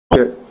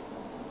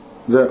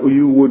that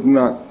you would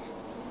not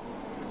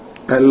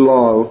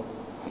allow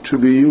to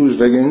be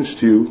used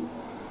against you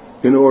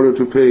in order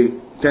to pay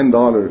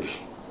 $10.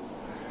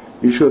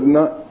 You should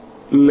not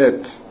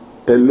let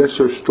a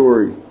lesser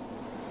story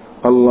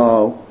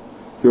allow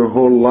your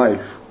whole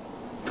life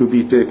to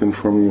be taken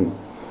from you,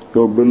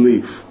 your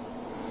belief.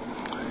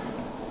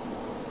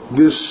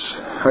 This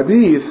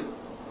hadith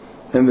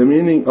and the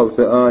meaning of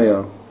the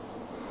ayah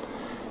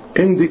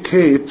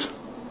indicate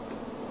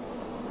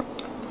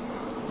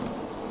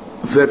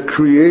that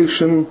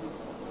creation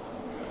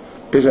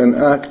is an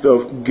act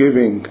of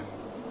giving.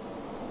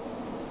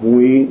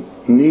 We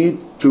need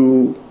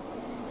to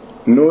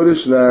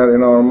notice that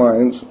in our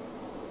minds,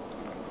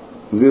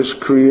 this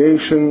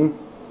creation,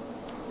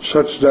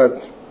 such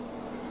that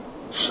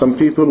some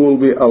people will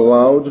be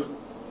allowed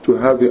to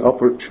have the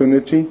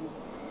opportunity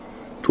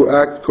to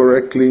act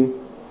correctly,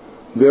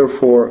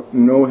 therefore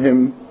know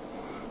Him,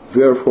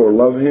 therefore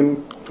love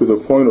Him to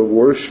the point of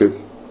worship.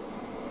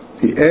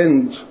 The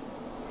end,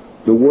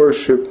 the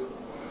worship,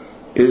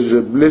 is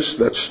a bliss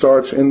that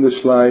starts in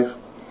this life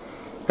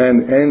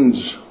and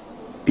ends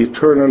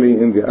eternally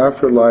in the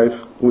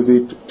afterlife with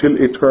it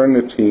till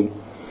eternity.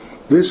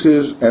 This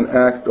is an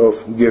act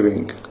of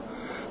giving.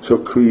 So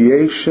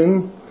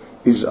creation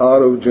is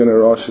out of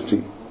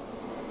generosity,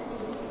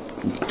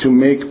 to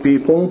make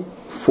people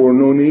for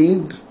no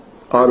need,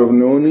 out of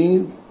no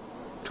need,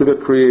 to the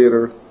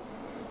Creator,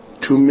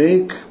 to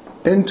make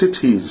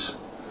entities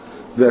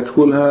that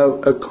will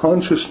have a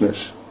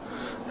consciousness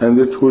and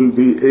that will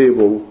be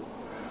able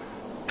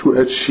to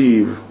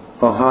achieve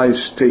a high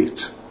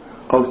state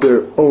of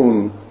their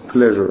own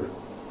pleasure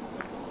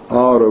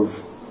out of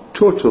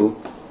total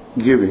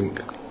giving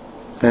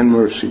and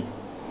mercy.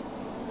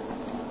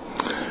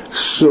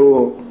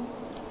 So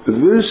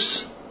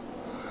this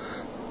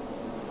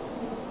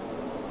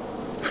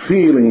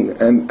feeling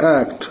and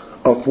act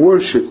of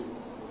worship,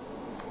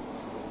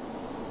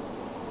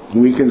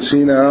 we can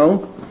see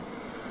now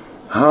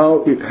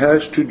how it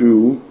has to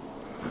do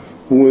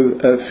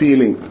with a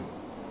feeling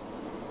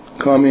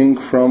coming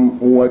from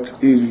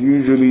what is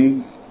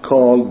usually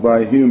called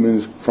by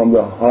humans from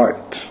the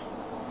heart.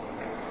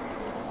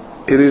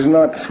 It is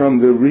not from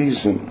the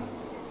reason.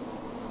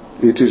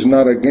 It is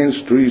not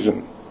against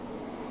reason.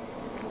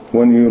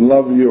 When you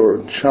love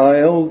your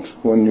child,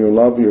 when you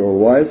love your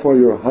wife or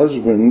your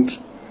husband,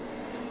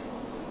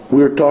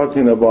 we're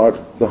talking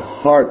about the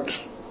heart.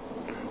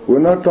 We're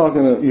not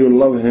talking that you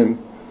love him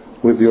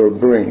with your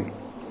brain,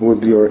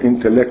 with your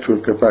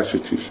intellectual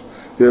capacities.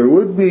 There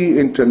would be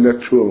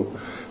intellectual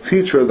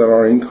features that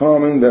are in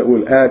common that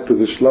will add to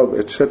this love,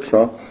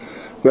 etc.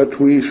 But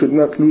we should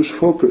not lose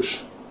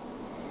focus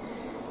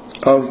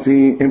of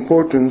the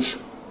importance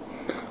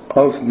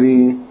of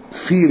the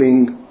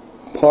feeling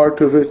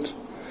part of it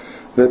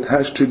that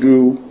has to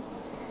do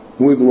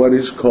with what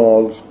is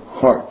called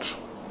heart.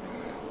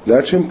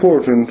 That's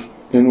important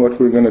in what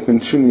we're going to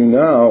continue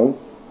now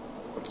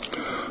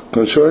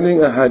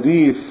concerning a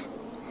hadith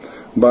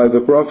by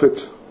the Prophet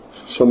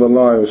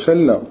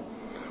ﷺ,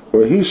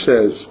 where he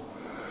says,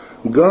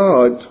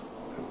 God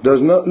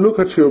does not look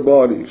at your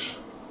bodies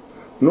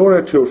nor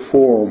at your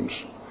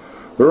forms,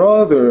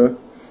 rather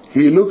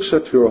He looks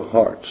at your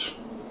hearts.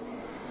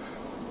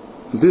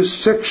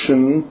 This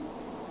section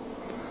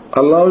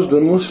allows the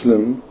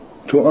Muslim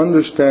to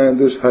understand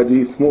this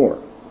hadith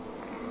more.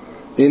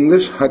 In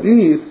this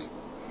hadith,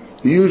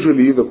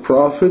 usually the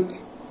Prophet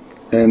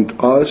and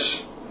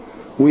us,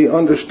 we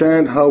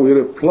understand how it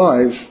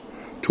applies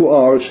to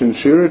our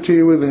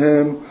sincerity with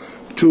Him,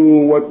 to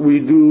what we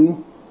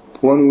do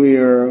when we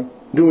are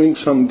doing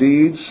some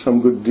deeds,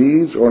 some good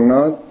deeds or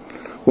not,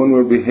 when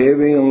we're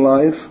behaving in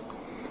life.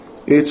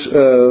 It's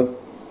a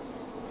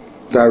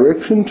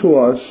direction to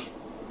us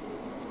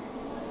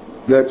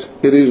that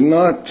it is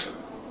not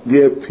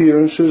the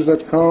appearances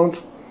that count,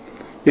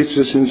 it's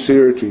the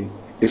sincerity,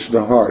 it's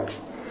the heart.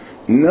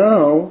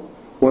 Now,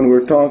 when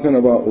we're talking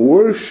about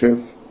worship,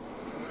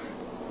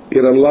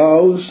 it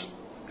allows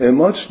a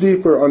much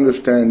deeper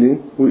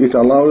understanding. It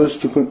allows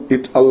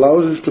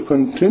us to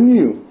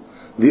continue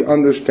the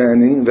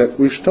understanding that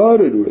we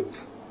started with.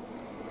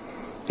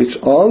 It's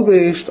all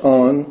based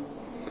on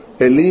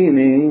a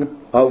leaning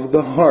of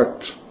the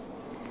heart.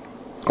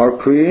 Our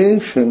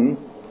creation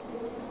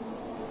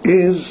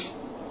is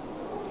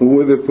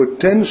with the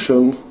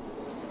potential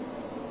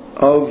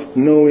of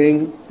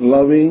knowing,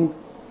 loving,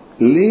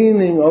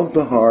 leaning of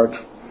the heart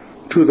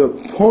to the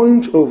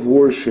point of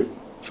worship.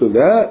 So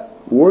that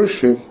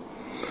worship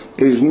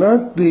is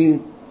not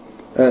the,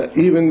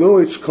 even though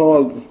it's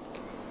called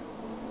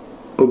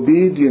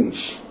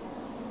obedience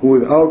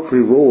without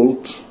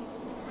revolt,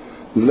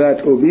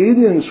 that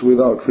obedience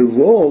without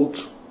revolt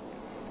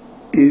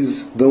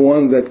is the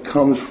one that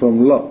comes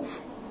from love.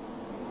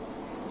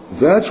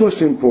 That's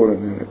what's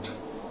important in it.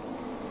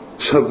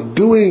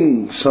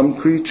 Subduing some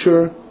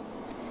creature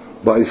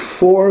by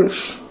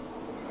force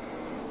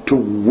to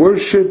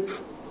worship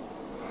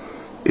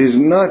is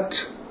not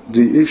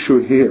the issue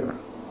here.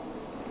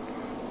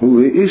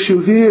 The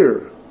issue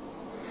here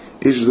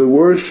is the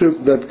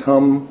worship that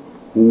comes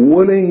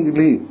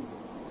willingly,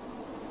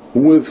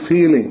 with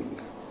feeling.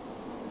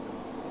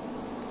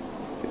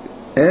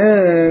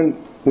 And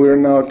we're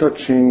now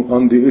touching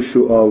on the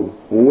issue of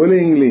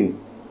willingly,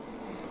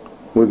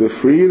 with the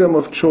freedom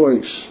of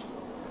choice.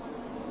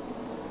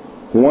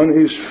 One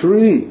is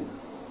free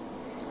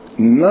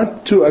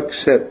not to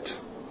accept,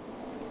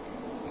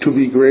 to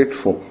be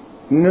grateful.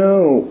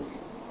 No,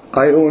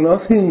 I owe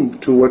nothing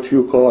to what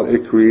you call a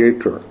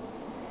creator.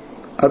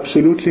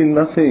 Absolutely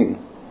nothing.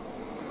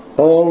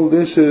 All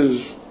this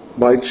is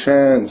by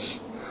chance.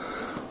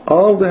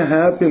 All the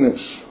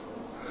happiness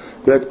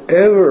that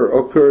ever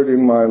occurred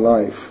in my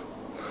life,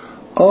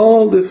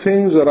 all the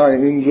things that I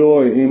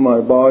enjoy in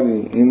my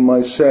body, in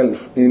myself,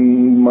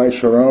 in my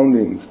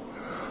surroundings,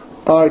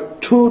 are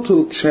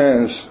total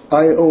chance.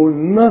 I owe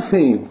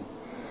nothing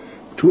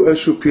to a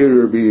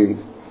superior being.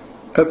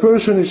 A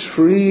person is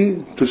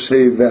free to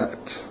say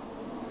that.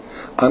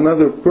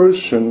 Another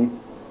person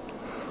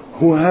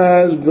who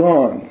has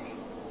gone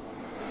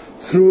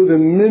through the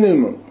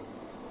minimum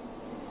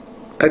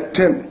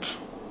attempt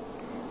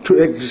to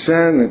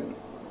examine,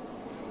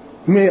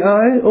 may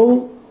I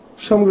owe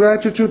some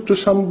gratitude to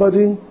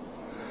somebody?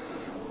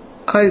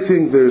 I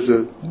think there's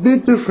a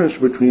big difference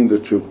between the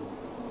two.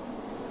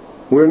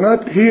 We're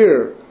not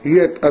here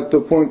yet at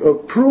the point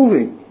of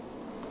proving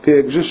the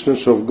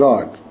existence of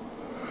God.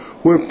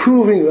 We're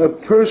proving a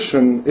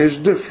person is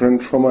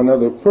different from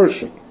another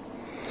person.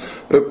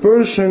 A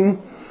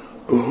person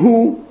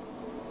who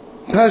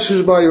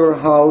passes by your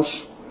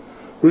house,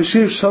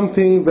 receives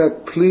something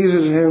that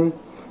pleases him,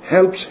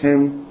 helps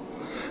him,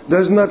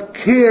 does not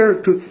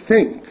care to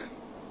think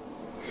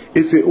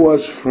if it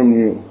was from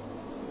you.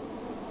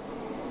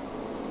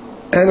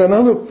 And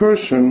another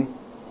person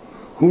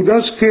who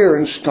does care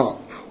and stop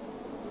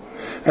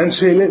and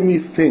say, let me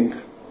think.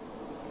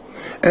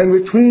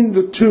 And between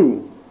the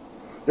two,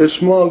 a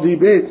small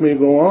debate may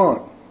go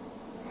on,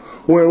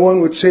 where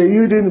one would say,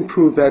 you didn't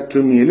prove that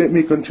to me, let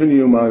me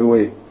continue my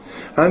way.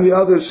 And the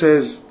other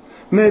says,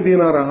 maybe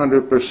not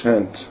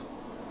 100%,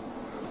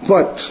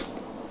 but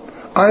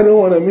I don't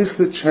want to miss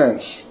the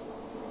chance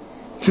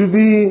to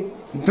be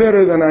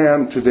better than I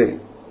am today,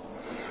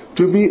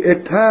 to be a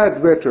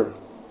tad better,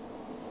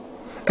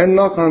 and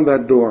knock on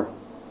that door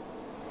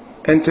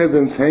and tell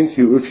them thank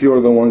you if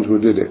you're the ones who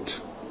did it.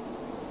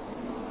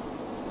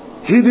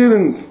 He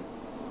didn't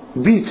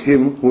beat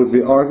him with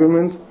the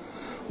argument.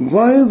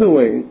 By the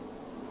way,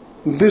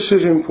 this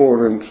is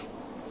important,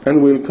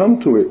 and we'll come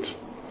to it,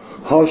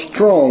 how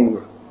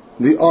strong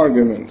the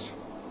argument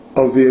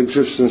of the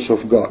existence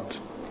of God.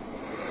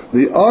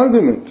 The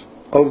argument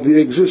of the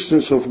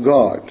existence of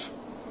God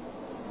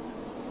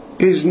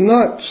is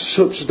not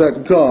such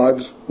that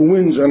God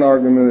wins an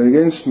argument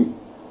against me.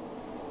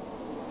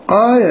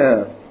 I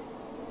am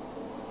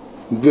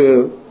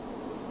the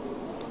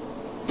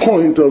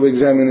point of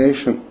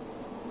examination.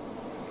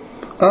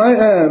 I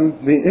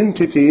am the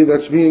entity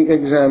that's being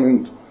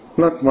examined,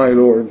 not my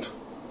Lord.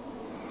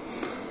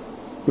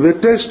 The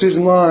test is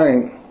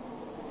mine.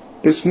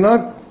 It's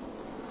not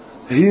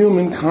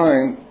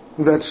humankind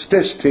that's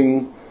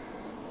testing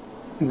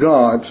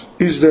God.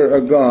 Is there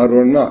a God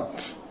or not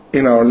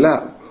in our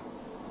lab?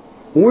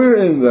 We're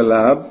in the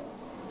lab,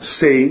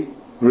 say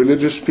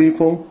religious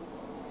people.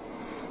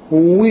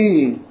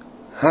 We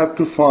have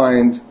to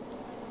find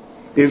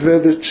if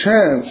there's a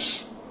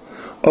chance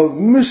of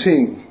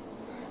missing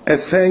a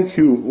thank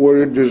you where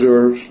it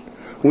deserves.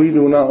 We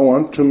do not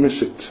want to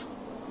miss it.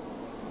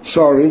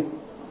 Sorry,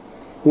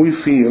 we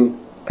feel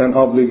an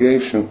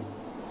obligation.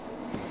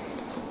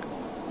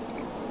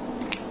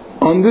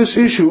 On this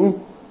issue,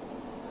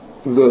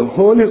 the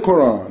Holy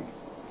Quran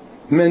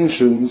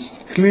mentions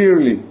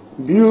clearly,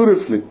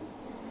 beautifully,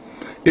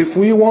 if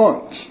we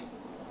want,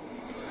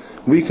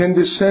 we can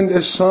descend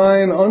a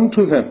sign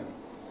unto them,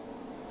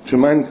 to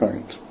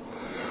mankind.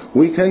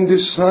 We can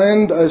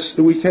descend a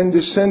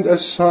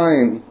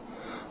sign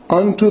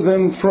unto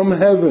them from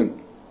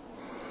heaven,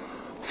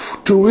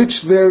 to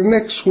which their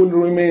necks will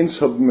remain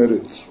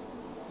submitted.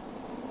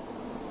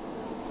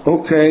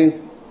 Okay,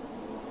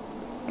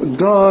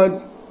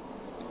 God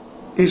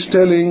is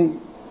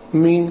telling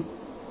me,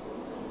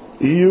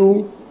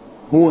 you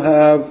who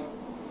have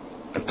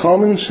a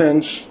common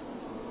sense,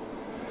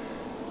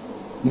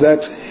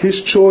 that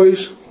His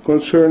choice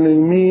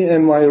concerning me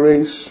and my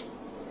race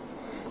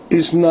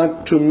is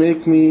not to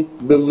make me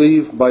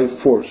believe by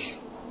force.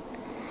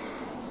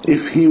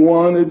 If He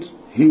wanted,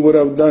 He would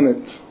have done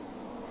it.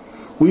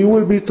 We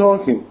will be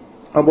talking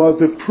about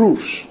the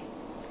proofs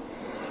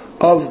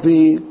of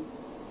the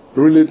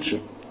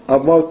religion,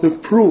 about the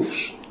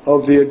proofs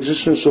of the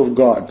existence of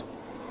God,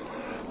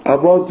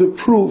 about the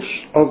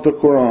proofs of the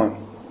Quran.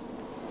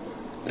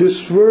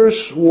 This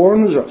verse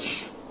warns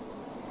us.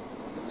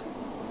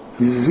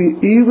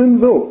 Even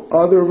though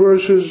other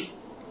verses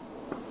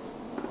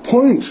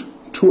point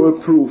to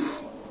a proof,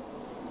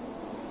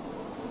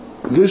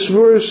 this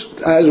verse,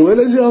 as well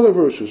as the other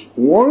verses,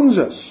 warns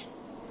us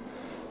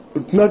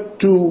not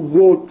to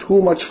go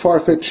too much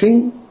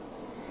far-fetching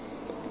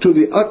to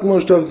the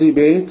utmost of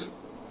debate,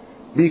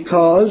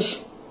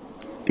 because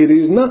it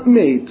is not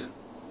made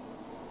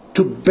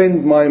to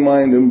bend my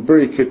mind and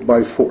break it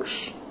by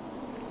force.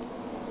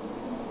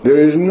 There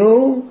is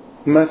no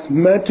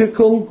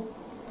mathematical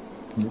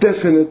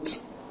definite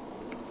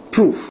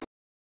proof